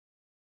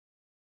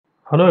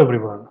Hello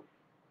everyone.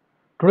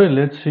 Today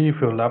let's see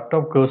if your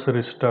laptop cursor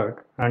is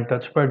stuck and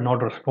touchpad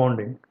not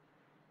responding,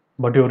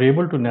 but you're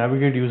able to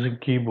navigate using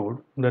keyboard.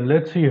 Then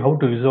let's see how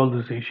to resolve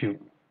this issue.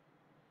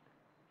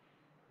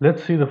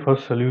 Let's see the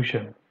first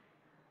solution.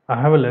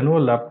 I have a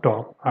Lenovo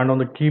laptop and on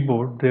the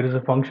keyboard there is a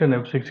function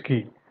F6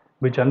 key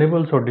which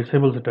enables or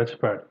disables the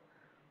touchpad.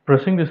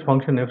 Pressing this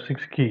function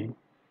F6 key,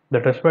 the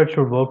touchpad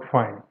should work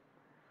fine.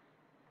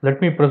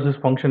 Let me press this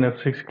function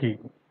F6 key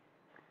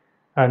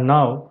and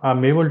now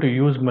I'm able to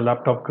use my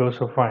laptop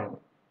cursor fine.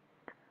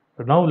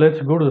 Now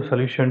let's go to the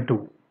solution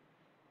 2.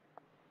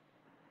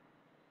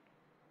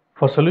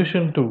 For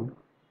solution 2,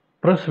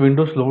 press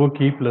Windows logo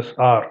key plus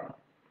R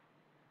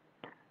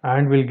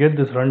and we'll get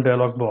this run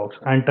dialog box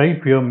and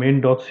type here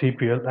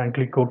main.cpl and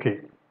click OK.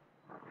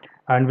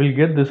 And we'll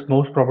get this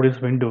mouse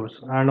properties windows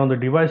and on the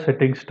device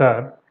settings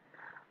tab,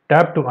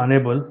 tap to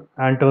enable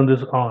and turn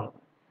this on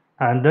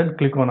and then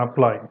click on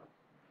apply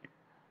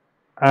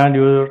and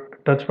your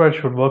touchpad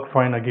should work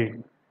fine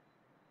again.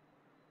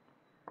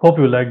 Hope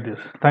you like this.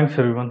 Thanks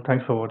everyone.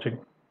 Thanks for watching.